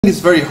It's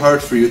very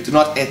hard for you to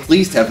not at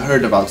least have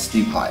heard about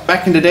Steve Vai.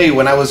 Back in the day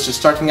when I was just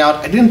starting out,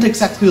 I didn't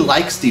exactly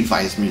like Steve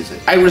Vai's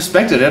music. I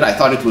respected it, I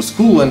thought it was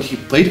cool and he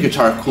played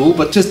guitar cool,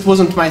 but just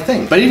wasn't my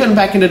thing. But even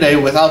back in the day,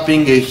 without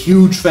being a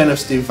huge fan of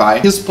Steve Vai,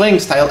 his playing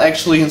style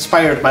actually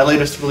inspired my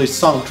latest released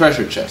song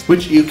Treasure Chest,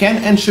 which you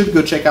can and should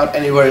go check out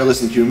anywhere you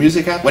listen to your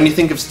music at. When you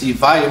think of Steve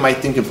Vai, you might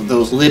think of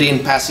those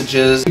Lydian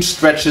passages, huge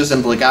stretches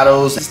and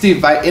legatos. The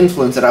Steve Vai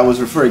influence that I was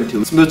referring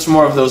to. It's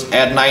more of those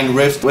add 9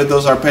 riffs with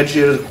those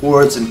arpeggiated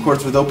chords and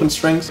chords with open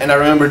strings. And I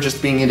remember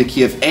just being in the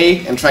key of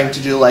A and trying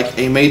to do like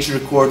a major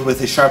chord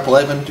with a sharp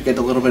 11 to get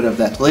a little bit of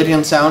that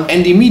Lydian sound,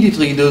 and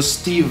immediately those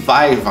Steve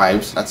Vai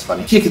vibes, that's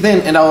funny, kicked in,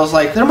 and I was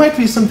like, there might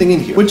be something in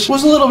here, which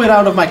was a little bit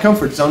out of my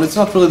comfort zone. It's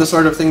not really the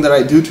sort of thing that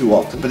I do too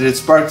often, but it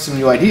sparked some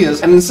new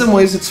ideas, and in some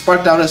ways it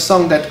sparked out a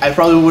song that I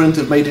probably wouldn't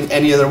have made in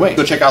any other way.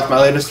 Go check out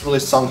my latest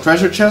released song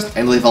Treasure Chest,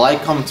 and leave a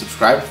like, comment,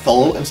 subscribe,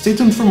 follow, and stay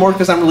tuned for more,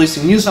 because I'm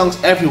releasing new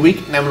songs every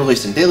week, and I'm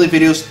releasing daily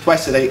videos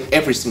twice a day,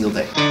 every single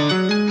day.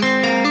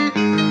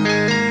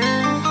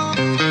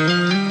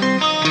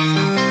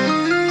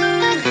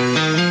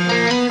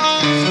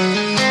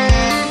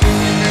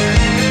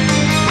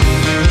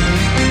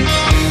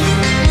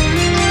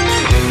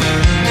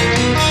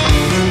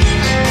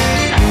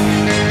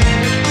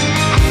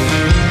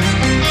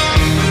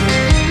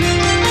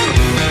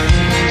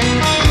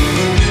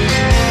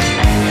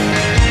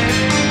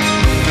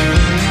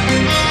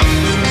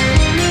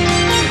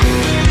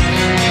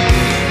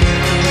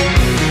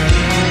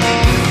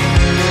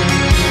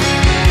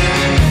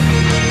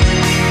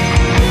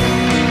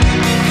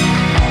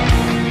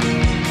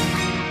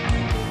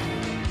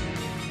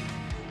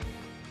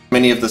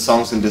 Many of the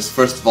songs in this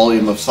first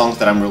volume of songs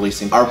that I'm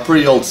releasing are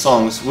pretty old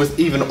songs with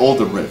even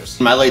older riffs.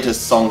 My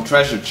latest song,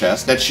 Treasure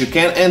Chest, that you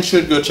can and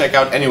should go check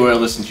out anywhere you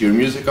listen to your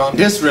music on.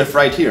 This riff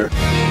right here.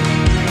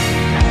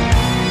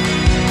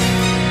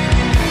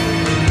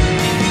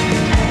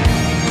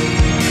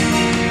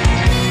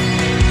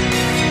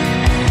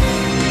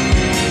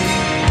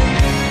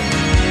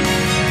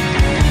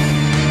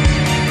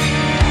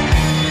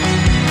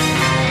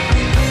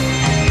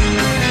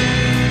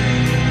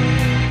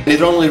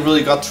 It only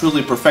really got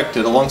truly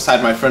perfected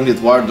alongside my friend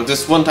Eduardo.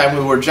 This one time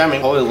we were jamming,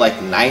 probably like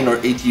 9 or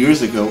 8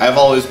 years ago. I've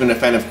always been a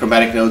fan of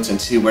chromatic notes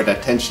and see where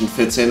that tension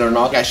fits in or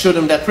not. I showed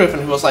him that riff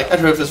and he was like, that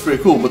riff is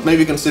pretty cool, but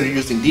maybe consider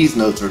using these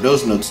notes or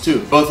those notes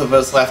too. Both of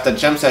us left that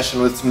jam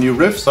session with some new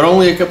riffs, but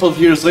only a couple of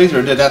years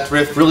later did that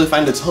riff really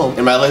find its home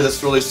in my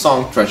latest released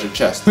song, Treasure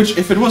Chest, which,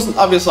 if it wasn't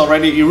obvious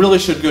already, you really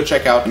should go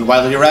check out. And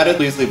while you're at it,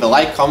 please leave a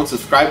like, comment,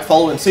 subscribe,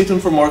 follow, and stay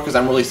tuned for more, because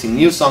I'm releasing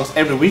new songs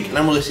every week and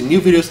I'm releasing new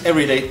videos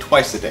every day,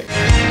 twice a day.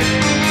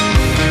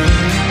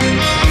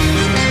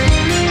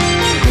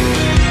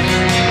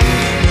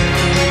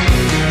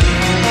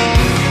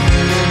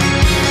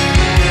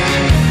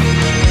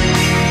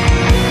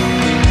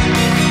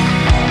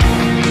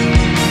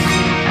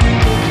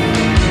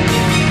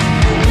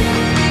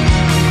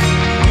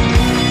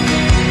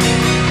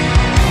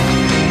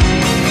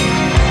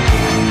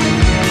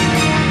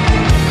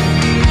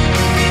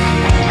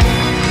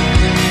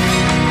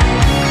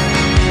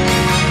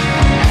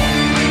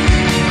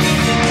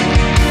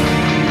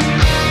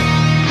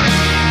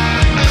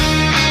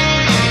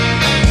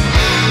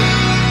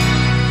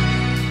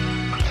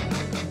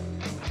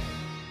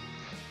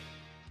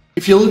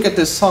 If you look at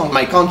this song,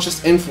 my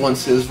conscious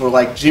influences were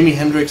like Jimi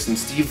Hendrix and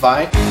Steve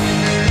Vai.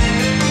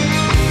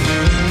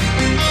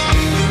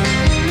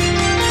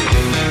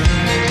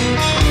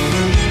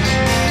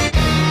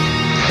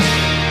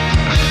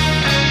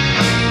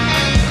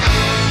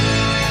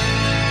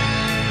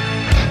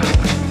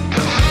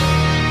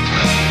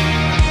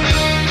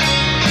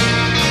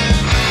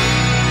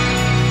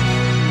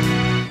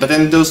 But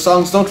then those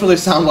songs don't really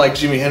sound like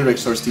Jimi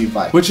Hendrix or Steve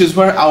Vai, which is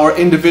where our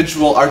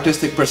individual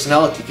artistic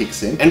personality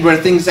kicks in, and where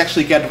things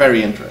actually get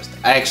very interesting.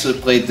 I actually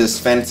played this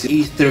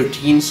fancy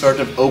E13 sort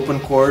of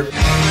open chord.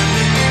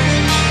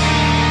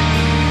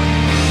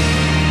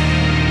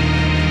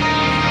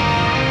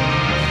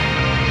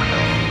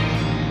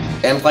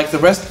 And like the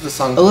rest of the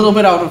song, a little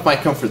bit out of my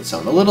comfort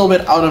zone, a little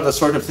bit out of the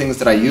sort of things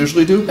that I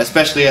usually do,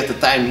 especially at the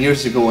time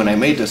years ago when I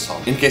made this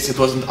song. In case it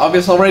wasn't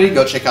obvious already,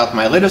 go check out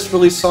my latest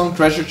released song,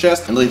 Treasure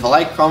Chest, and leave a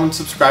like, comment,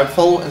 subscribe,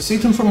 follow, and stay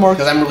tuned for more,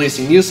 because I'm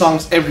releasing new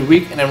songs every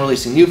week and I'm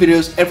releasing new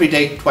videos every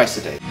day, twice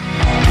a day.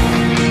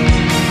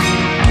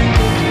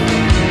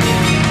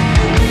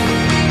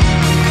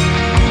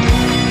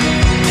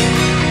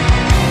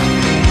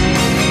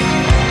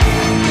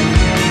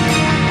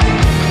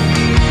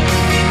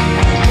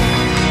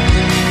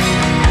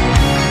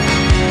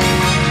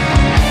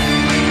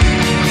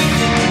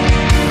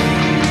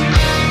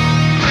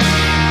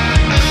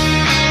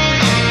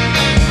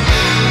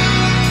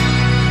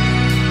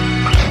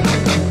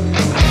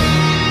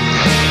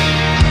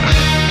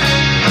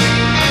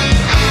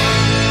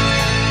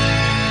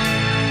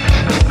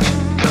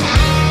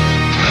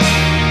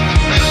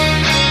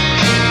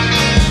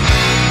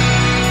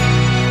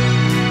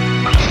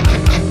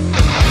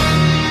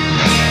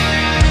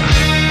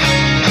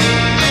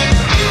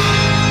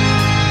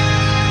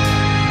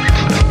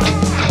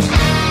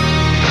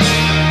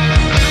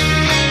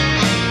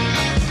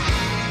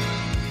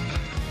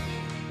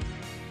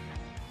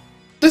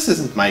 This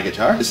isn't my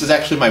guitar, this is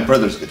actually my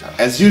brother's guitar.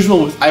 As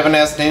usual with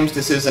Ibanez names,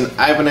 this is an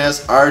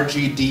Ibanez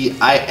RGD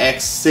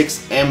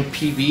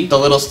IX6MPV. The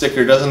little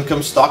sticker doesn't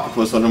come stock, it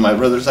was one of my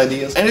brother's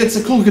ideas. And it's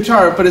a cool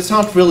guitar, but it's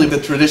not really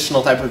the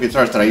traditional type of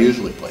guitars that I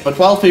usually play. But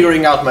while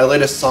figuring out my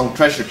latest song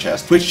Treasure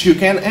Chest, which you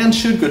can and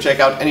should go check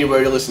out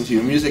anywhere you listen to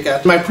your music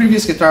at, my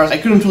previous guitars I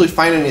couldn't really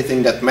find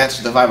anything that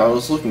matched the vibe I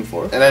was looking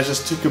for. And I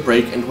just took a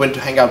break and went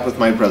to hang out with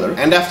my brother.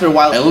 And after a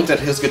while I looked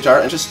at his guitar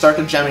and just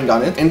started jamming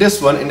on it. In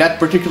this one, in that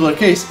particular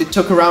case, it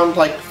took around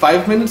like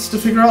 5 minutes to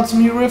figure out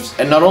some new riffs,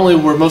 and not only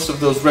were most of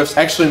those riffs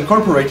actually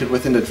incorporated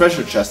within the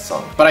Treasure Chest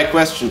song, but I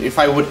question if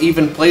I would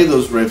even play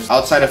those riffs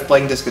outside of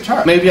playing this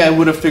guitar. Maybe I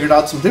would have figured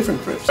out some different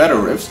riffs, better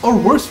riffs, or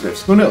worse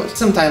riffs, who knows.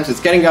 Sometimes it's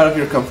getting out of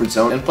your comfort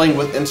zone and playing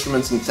with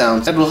instruments and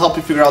sounds that will help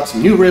you figure out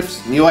some new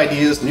riffs, new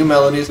ideas, new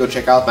melodies. Go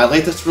check out my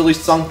latest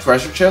released song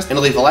Treasure Chest, and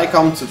leave a like,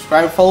 comment,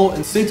 subscribe, follow,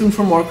 and stay tuned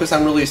for more because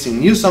I'm releasing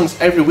new songs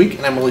every week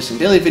and I'm releasing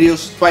daily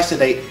videos twice a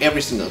day,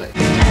 every single day.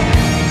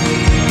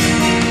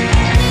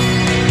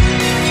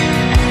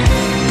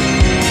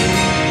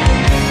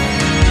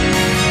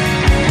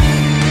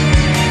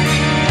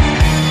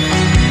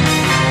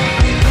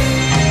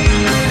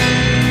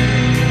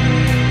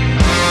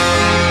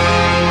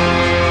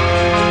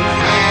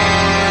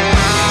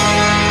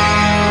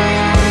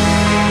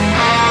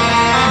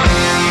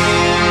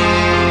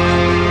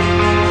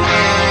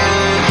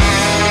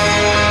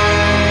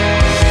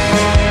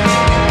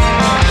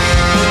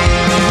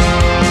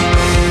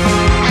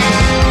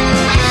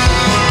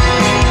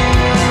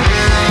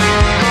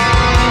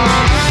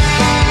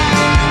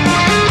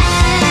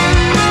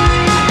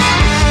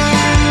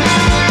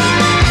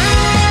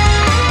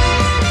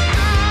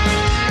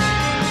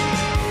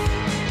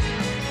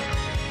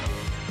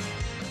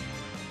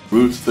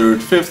 Root,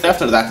 third, fifth.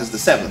 After that is the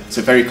seventh. It's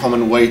a very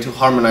common way to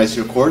harmonize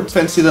your chords,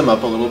 fancy them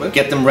up a little bit,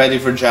 get them ready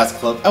for jazz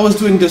club. I was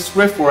doing this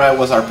riff where I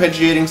was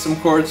arpeggiating some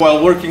chords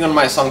while working on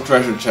my song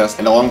Treasure Chest,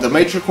 and along the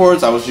major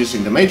chords I was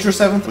using the major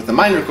seventh, with the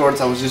minor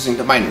chords I was using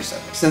the minor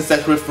seventh. Since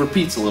that riff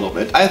repeats a little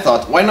bit, I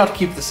thought why not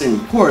keep the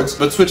same chords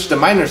but switch the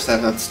minor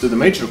sevenths to the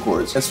major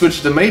chords and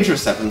switch the major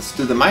sevenths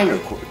to the minor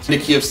chords. In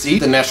the key of C,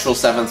 the natural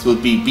seventh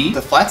would be B,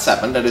 the flat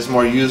seventh that is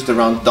more used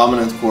around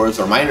dominant chords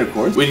or minor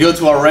chords. We go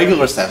to our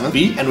regular seventh,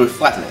 B, and we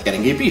flatten it,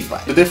 getting a B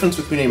flat. The difference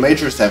between a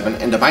major 7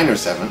 and a minor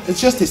 7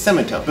 is just a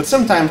semitone, but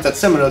sometimes that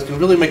seminote can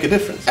really make a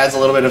difference. Adds a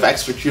little bit of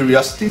extra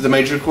curiosity to the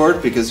major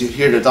chord because you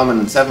hear the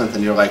dominant 7th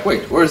and you're like,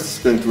 wait, where is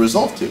this going to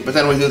resolve to? But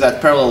then we do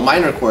that parallel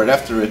minor chord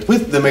after it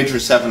with the major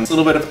 7th. A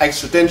little bit of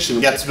extra tension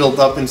gets built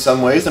up in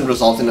some ways and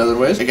resolved in other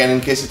ways. Again,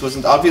 in case it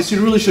wasn't obvious,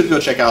 you really should go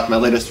check out my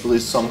latest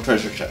released song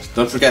Treasure Chest.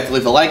 Don't forget to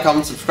leave a like,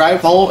 comment, subscribe,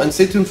 follow, and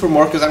stay tuned for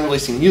more because I'm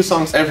releasing new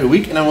songs every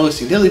week and I'm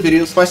releasing daily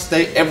videos twice a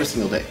day, every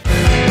single day.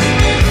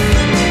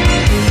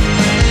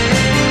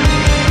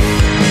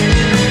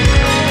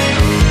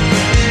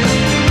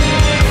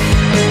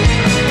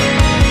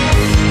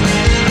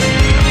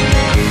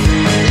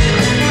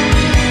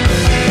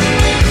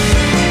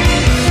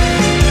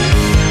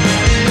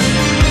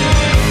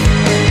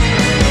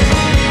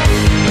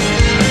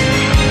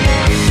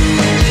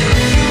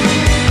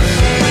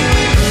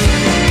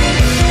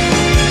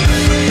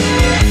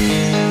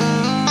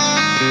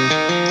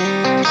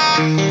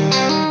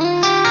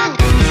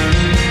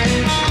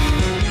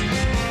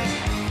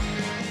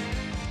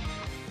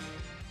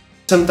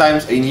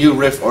 Sometimes a new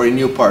riff or a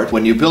new part,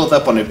 when you build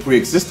up on a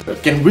pre-existing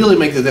riff, can really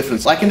make the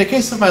difference. Like in the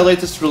case of my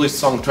latest released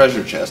song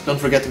Treasure Chest, don't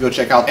forget to go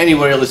check out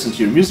anywhere you listen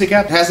to your music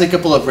at. It has a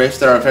couple of riffs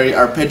that are very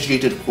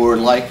arpeggiated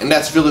chord-like, and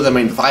that's really the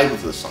main vibe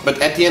of the song.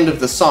 But at the end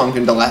of the song,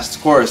 in the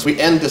last chorus, we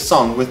end the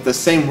song with the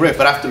same riff,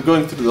 but after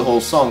going through the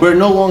whole song, we're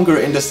no longer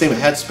in the same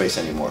headspace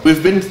anymore.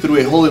 We've been through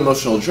a whole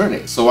emotional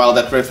journey, so while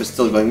that riff is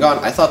still going on,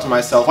 I thought to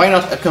myself, why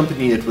not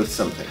accompany it with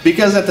something?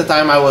 Because at the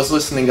time I was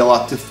listening a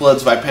lot to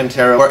Floods by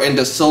Pantera, where in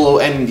the solo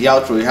and in the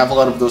outro you have a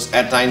lot of those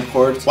add 9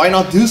 chords. Why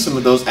not do some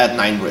of those add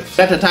 9 riffs?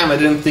 At the time I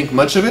didn't think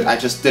much of it, I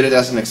just did it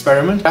as an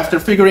experiment. After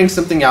figuring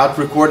something out,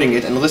 recording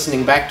it, and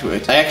listening back to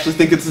it, I actually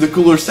think it's the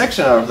cooler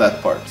section out of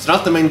that part. It's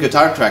not the main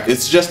guitar track,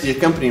 it's just the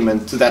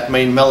accompaniment to that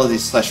main melody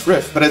slash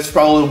riff, but it's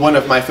probably one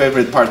of my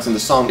favorite parts in the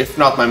song, if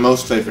not my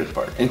most favorite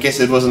part. In case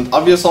it wasn't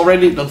obvious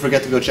already, don't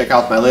forget to go check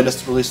out my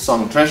latest released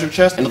song Treasure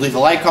Chest, and leave a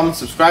like, comment,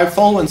 subscribe,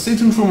 follow, and stay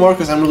tuned for more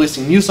because I'm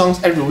releasing new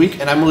songs every week,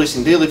 and I'm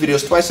releasing daily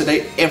videos twice a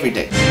day, every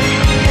day.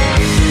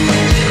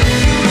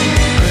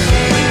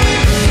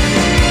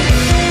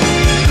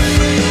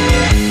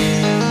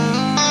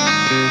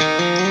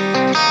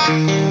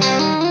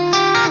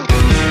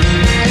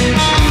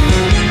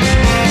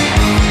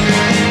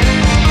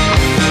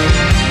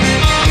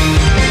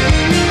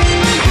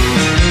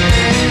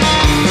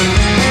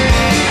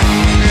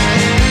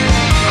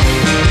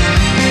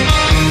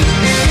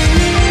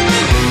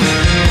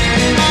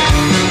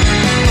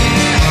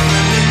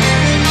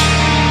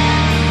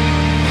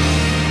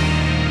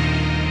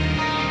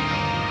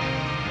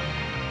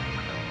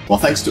 Well,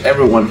 thanks to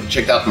everyone who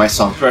checked out my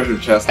song Treasure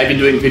Chest. I've been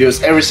doing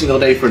videos every single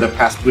day for the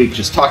past week,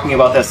 just talking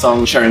about that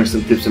song, sharing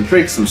some tips and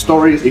tricks, some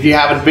stories. If you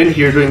haven't been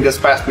here during this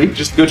past week,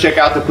 just go check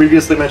out the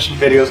previously mentioned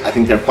videos. I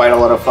think they're quite a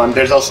lot of fun.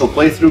 There's also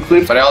playthrough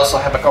clips, but I also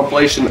have a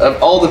compilation of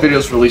all the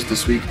videos released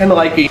this week, kind of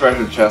like a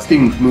Treasure Chest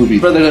themed movie,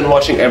 rather than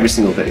watching every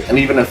single day. And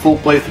even a full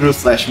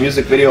playthrough /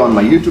 music video on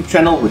my YouTube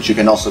channel, which you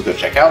can also go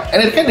check out.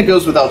 And it kind of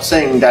goes without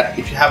saying that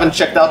if you haven't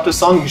checked out the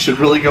song, you should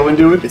really go and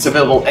do it. It's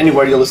available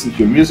anywhere you listen to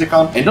your music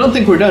on. And don't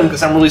think we're done,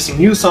 because I'm releasing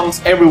new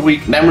songs every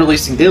week, and I'm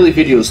releasing daily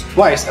videos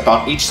twice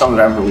about each song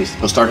that I'm releasing.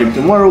 So starting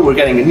tomorrow, we're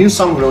getting a new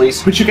song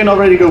release, which you can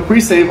already go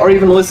pre-save or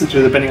even listen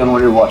to depending on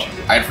when you're watching.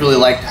 I'd really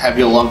like to have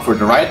you along for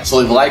the ride, so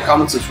leave a like,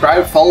 comment,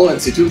 subscribe, follow,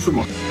 and stay tuned for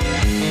more.